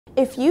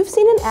If you've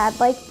seen an ad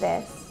like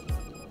this,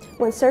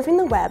 when surfing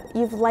the web,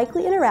 you've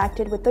likely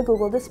interacted with the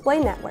Google Display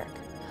Network.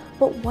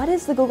 But what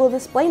is the Google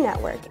Display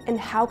Network and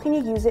how can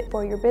you use it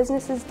for your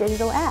business's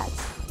digital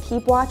ads?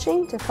 Keep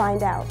watching to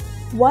find out.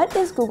 What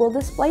is Google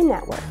Display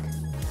Network?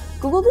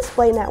 Google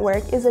Display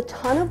Network is a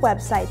ton of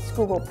websites,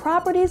 Google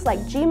properties like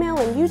Gmail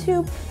and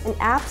YouTube, and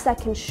apps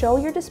that can show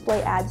your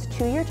display ads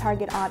to your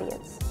target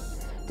audience.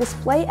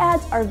 Display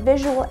ads are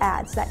visual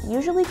ads that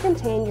usually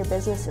contain your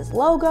business's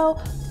logo,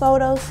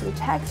 photos, some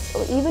text,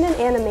 or even an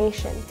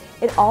animation.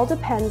 It all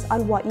depends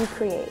on what you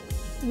create.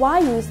 Why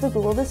use the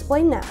Google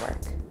Display Network?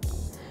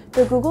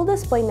 The Google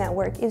Display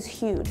Network is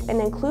huge and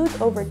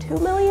includes over 2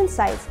 million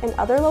sites and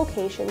other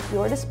locations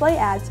your display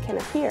ads can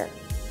appear.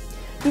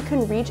 You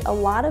can reach a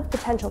lot of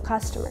potential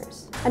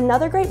customers.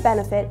 Another great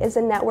benefit is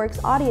the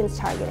network's audience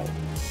targeting.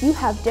 You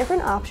have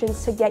different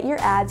options to get your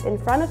ads in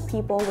front of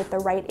people with the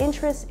right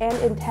interests and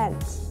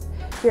intents.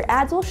 Your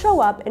ads will show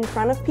up in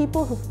front of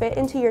people who fit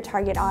into your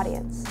target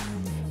audience.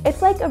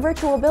 It's like a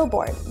virtual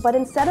billboard, but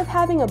instead of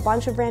having a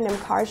bunch of random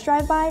cars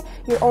drive by,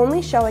 you're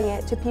only showing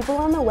it to people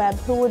on the web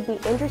who would be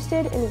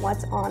interested in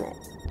what's on it.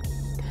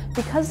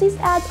 Because these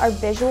ads are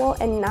visual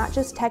and not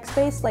just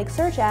text-based like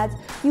search ads,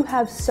 you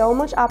have so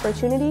much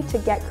opportunity to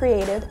get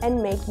creative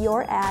and make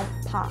your ad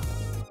pop.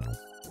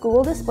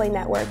 Google Display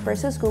Network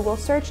versus Google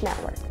Search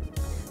Network.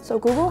 So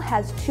Google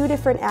has two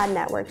different ad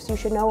networks you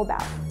should know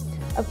about.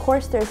 Of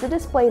course, there's the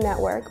Display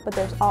Network, but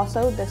there's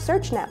also the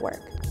Search Network.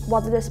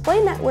 While the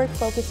Display Network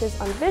focuses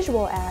on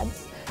visual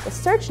ads, the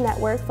Search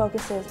Network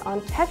focuses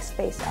on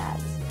text-based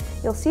ads.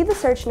 You'll see the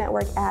Search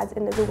Network ads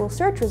in the Google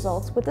search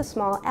results with a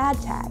small ad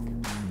tag.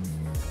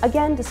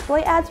 Again,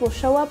 display ads will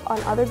show up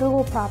on other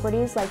Google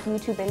properties like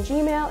YouTube and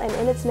Gmail and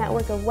in its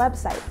network of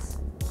websites.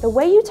 The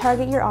way you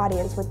target your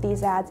audience with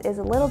these ads is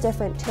a little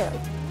different too.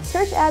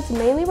 Search ads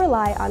mainly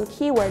rely on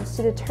keywords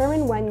to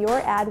determine when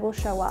your ad will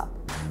show up.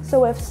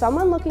 So if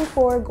someone looking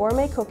for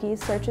gourmet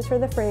cookies searches for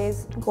the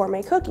phrase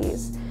gourmet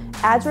cookies,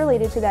 ads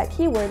related to that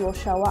keyword will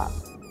show up.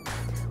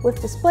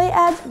 With display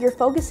ads, you're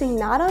focusing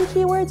not on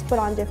keywords but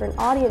on different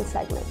audience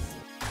segments.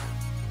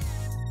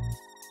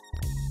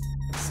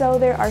 So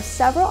there are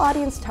several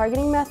audience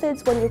targeting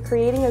methods when you're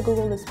creating a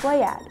Google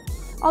Display ad.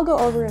 I'll go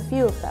over a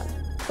few of them.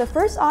 The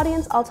first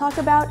audience I'll talk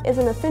about is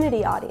an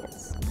affinity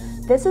audience.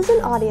 This is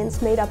an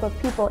audience made up of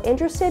people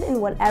interested in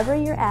whatever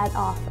your ad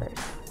offers.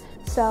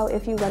 So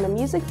if you run a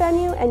music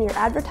venue and you're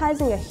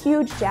advertising a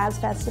huge jazz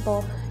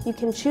festival, you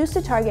can choose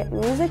to target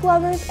music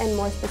lovers and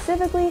more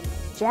specifically,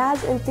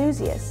 jazz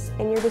enthusiasts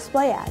in your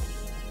display ad.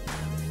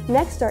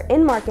 Next are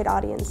in-market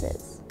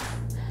audiences.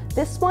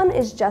 This one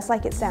is just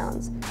like it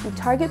sounds. You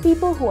target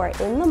people who are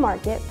in the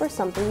market for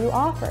something you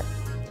offer.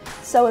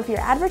 So if you're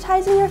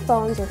advertising your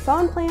phones or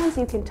phone plans,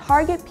 you can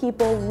target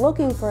people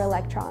looking for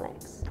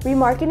electronics.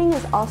 Remarketing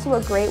is also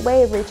a great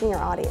way of reaching your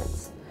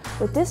audience.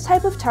 With this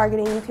type of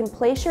targeting, you can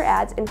place your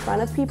ads in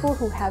front of people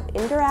who have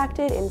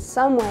interacted in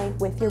some way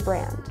with your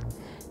brand.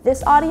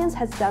 This audience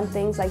has done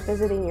things like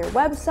visiting your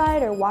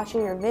website or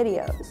watching your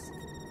videos.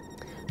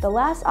 The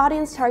last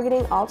audience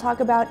targeting I'll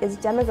talk about is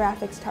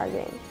demographics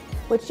targeting,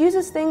 which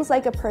uses things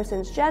like a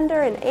person's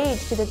gender and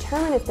age to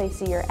determine if they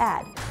see your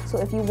ad. So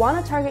if you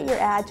want to target your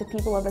ad to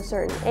people of a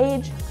certain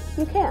age,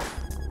 you can.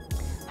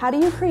 How do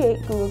you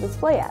create Google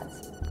Display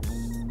Ads?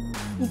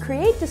 You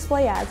create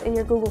display ads in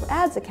your Google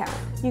Ads account.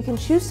 You can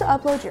choose to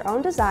upload your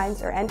own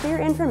designs or enter your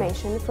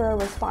information for a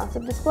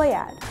responsive display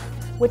ad,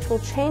 which will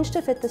change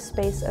to fit the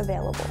space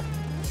available.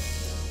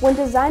 When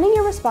designing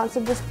your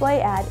responsive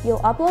display ad, you'll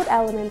upload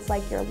elements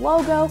like your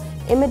logo,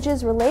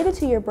 images related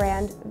to your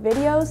brand,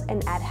 videos,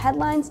 and ad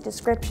headlines,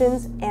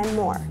 descriptions, and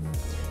more.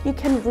 You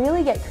can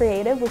really get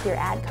creative with your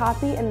ad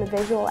copy and the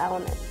visual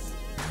elements.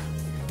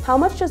 How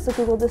much does the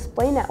Google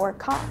Display Network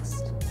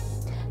cost?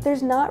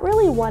 There's not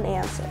really one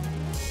answer.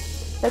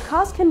 The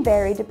cost can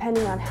vary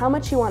depending on how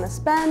much you want to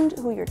spend,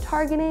 who you're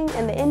targeting,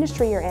 and the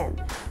industry you're in.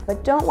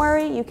 But don't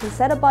worry, you can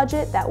set a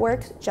budget that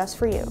works just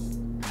for you.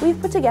 We've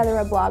put together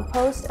a blog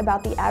post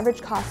about the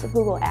average cost of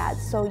Google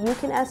Ads so you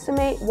can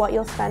estimate what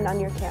you'll spend on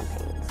your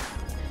campaigns.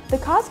 The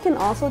cost can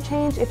also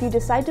change if you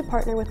decide to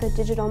partner with a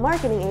digital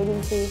marketing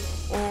agency,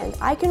 and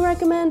I can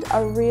recommend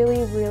a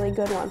really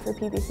good one for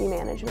PPC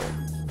management.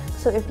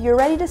 So if you're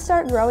ready to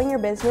start growing your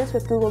business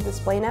with Google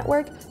Display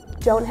Network,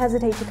 don't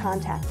hesitate to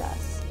contact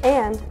us.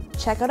 And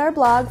check out our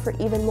blog for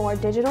even more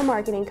digital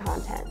marketing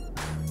content.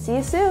 See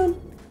you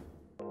soon!